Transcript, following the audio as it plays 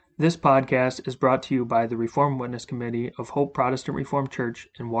This podcast is brought to you by the Reformed Witness Committee of Hope Protestant Reformed Church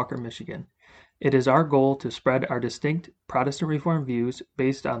in Walker, Michigan. It is our goal to spread our distinct Protestant Reformed views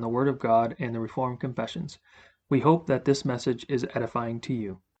based on the Word of God and the Reformed Confessions. We hope that this message is edifying to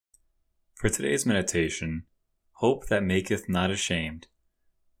you. For today's meditation, Hope that Maketh Not Ashamed,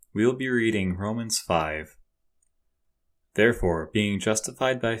 we will be reading Romans 5. Therefore, being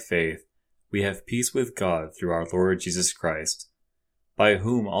justified by faith, we have peace with God through our Lord Jesus Christ, by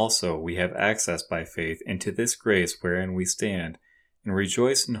whom also we have access by faith into this grace wherein we stand, and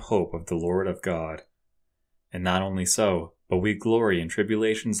rejoice in hope of the Lord of God. And not only so, but we glory in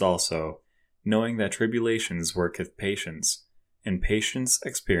tribulations also, knowing that tribulations worketh patience, and patience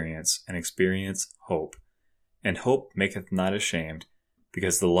experience, and experience hope. And hope maketh not ashamed,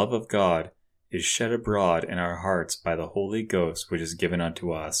 because the love of God is shed abroad in our hearts by the Holy Ghost which is given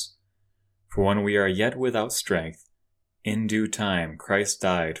unto us. For when we are yet without strength, in due time Christ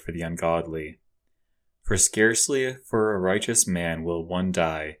died for the ungodly. For scarcely for a righteous man will one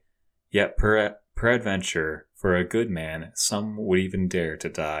die, yet peradventure for a good man some would even dare to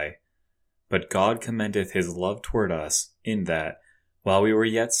die. But God commendeth his love toward us, in that, while we were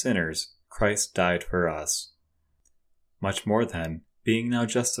yet sinners, Christ died for us. Much more then, being now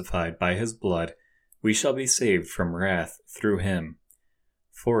justified by his blood, we shall be saved from wrath through him.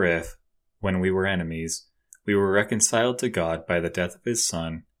 For if, when we were enemies, we were reconciled to God by the death of his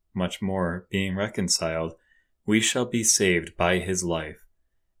Son, much more, being reconciled, we shall be saved by his life.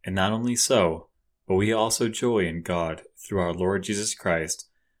 And not only so, but we also joy in God through our Lord Jesus Christ,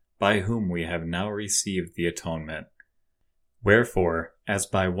 by whom we have now received the atonement. Wherefore, as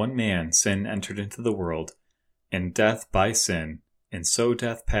by one man sin entered into the world, and death by sin, and so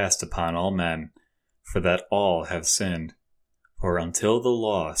death passed upon all men, for that all have sinned. For until the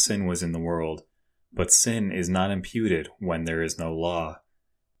law sin was in the world, but sin is not imputed when there is no law.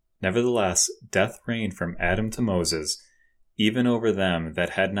 Nevertheless, death reigned from Adam to Moses, even over them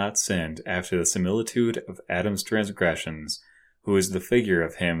that had not sinned after the similitude of Adam's transgressions, who is the figure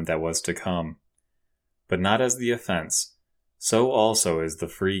of him that was to come. But not as the offense, so also is the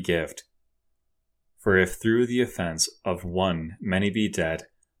free gift. For if through the offense of one many be dead,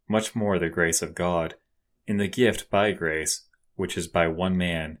 much more the grace of God, in the gift by grace, which is by one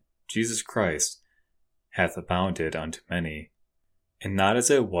man, Jesus Christ, hath abounded unto many. And not as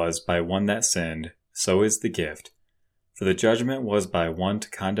it was by one that sinned, so is the gift. For the judgment was by one to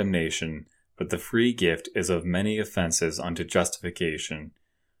condemnation, but the free gift is of many offenses unto justification.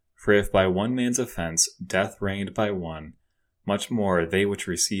 For if by one man's offense death reigned by one, much more they which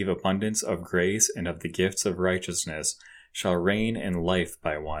receive abundance of grace and of the gifts of righteousness shall reign in life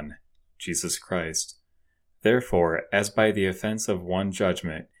by one, Jesus Christ. Therefore, as by the offense of one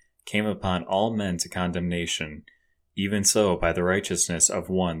judgment came upon all men to condemnation, even so by the righteousness of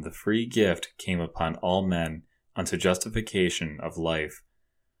one the free gift came upon all men unto justification of life.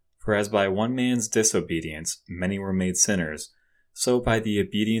 For as by one man's disobedience many were made sinners, so by the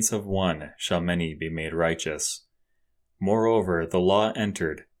obedience of one shall many be made righteous. Moreover, the law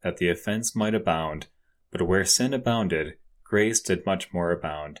entered, that the offense might abound, but where sin abounded, grace did much more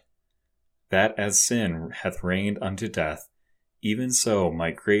abound. That as sin hath reigned unto death, even so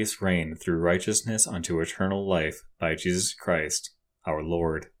might grace reign through righteousness unto eternal life by Jesus Christ, our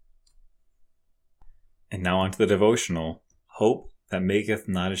Lord. And now unto the devotional, Hope that Maketh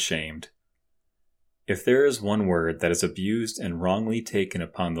Not Ashamed. If there is one word that is abused and wrongly taken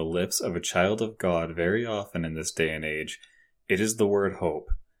upon the lips of a child of God very often in this day and age, it is the word hope.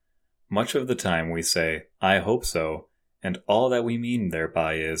 Much of the time we say, I hope so, and all that we mean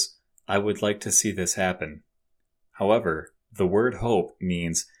thereby is, I would like to see this happen. However, the word hope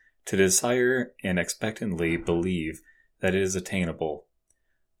means to desire and expectantly believe that it is attainable.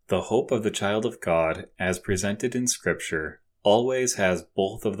 The hope of the child of God, as presented in Scripture, always has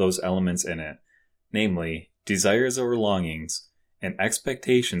both of those elements in it, namely, desires or longings, and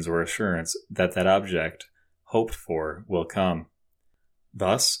expectations or assurance that that object, hoped for, will come.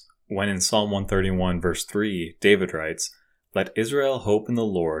 Thus, when in Psalm 131 verse 3, David writes, Let Israel hope in the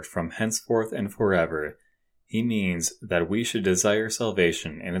Lord from henceforth and forever, he means that we should desire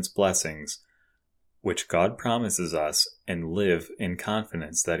salvation and its blessings, which God promises us, and live in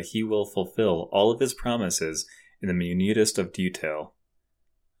confidence that he will fulfill all of his promises in the minutest of detail.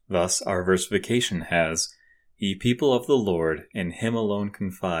 Thus, our versification has, Ye people of the Lord, in him alone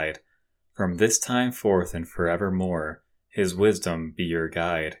confide, from this time forth and forevermore, his wisdom be your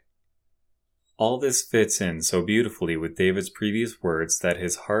guide. All this fits in so beautifully with David's previous words that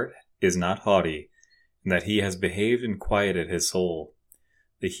his heart is not haughty, and that he has behaved and quieted his soul.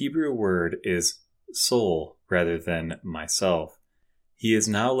 The Hebrew word is soul rather than myself. He is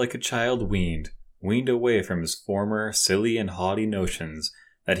now like a child weaned away from his former silly and haughty notions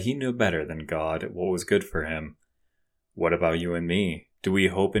that he knew better than God what was good for him. What about you and me? Do we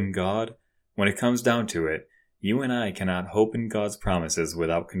hope in God? When it comes down to it, you and I cannot hope in God's promises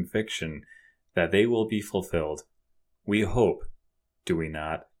without conviction that they will be fulfilled. We hope, do we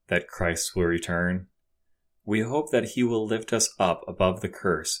not, that Christ will return? We hope that he will lift us up above the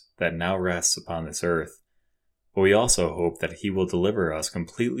curse that now rests upon this earth. But we also hope that he will deliver us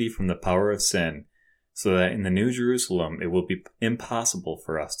completely from the power of sin, so that in the New Jerusalem it will be impossible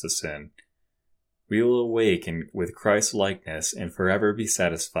for us to sin. We will awaken with Christ's likeness and forever be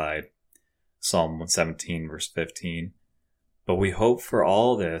satisfied. Psalm 117, verse 15. But we hope for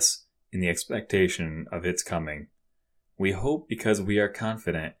all this in the expectation of its coming. We hope because we are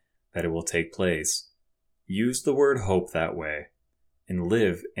confident that it will take place. Use the word hope that way, and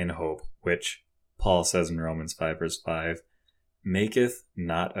live in hope, which, Paul says in Romans 5, verse 5, maketh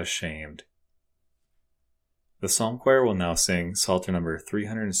not ashamed. The Psalm Choir will now sing Psalter number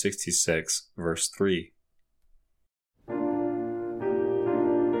 366, verse 3.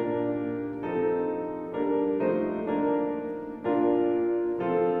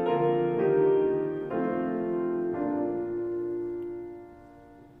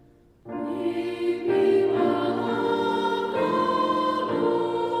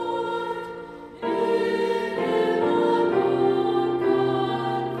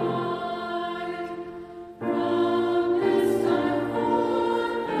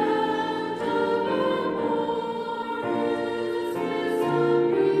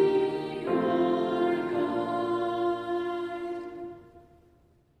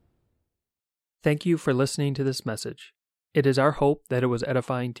 Thank you for listening to this message. It is our hope that it was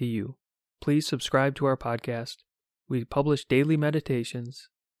edifying to you. Please subscribe to our podcast. We publish daily meditations,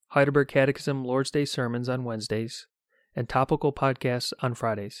 Heidelberg Catechism Lord's Day sermons on Wednesdays, and topical podcasts on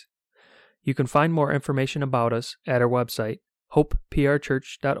Fridays. You can find more information about us at our website,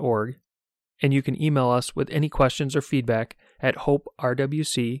 hopeprchurch.org, and you can email us with any questions or feedback at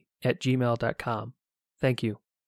hoperwc@gmail.com. Thank you.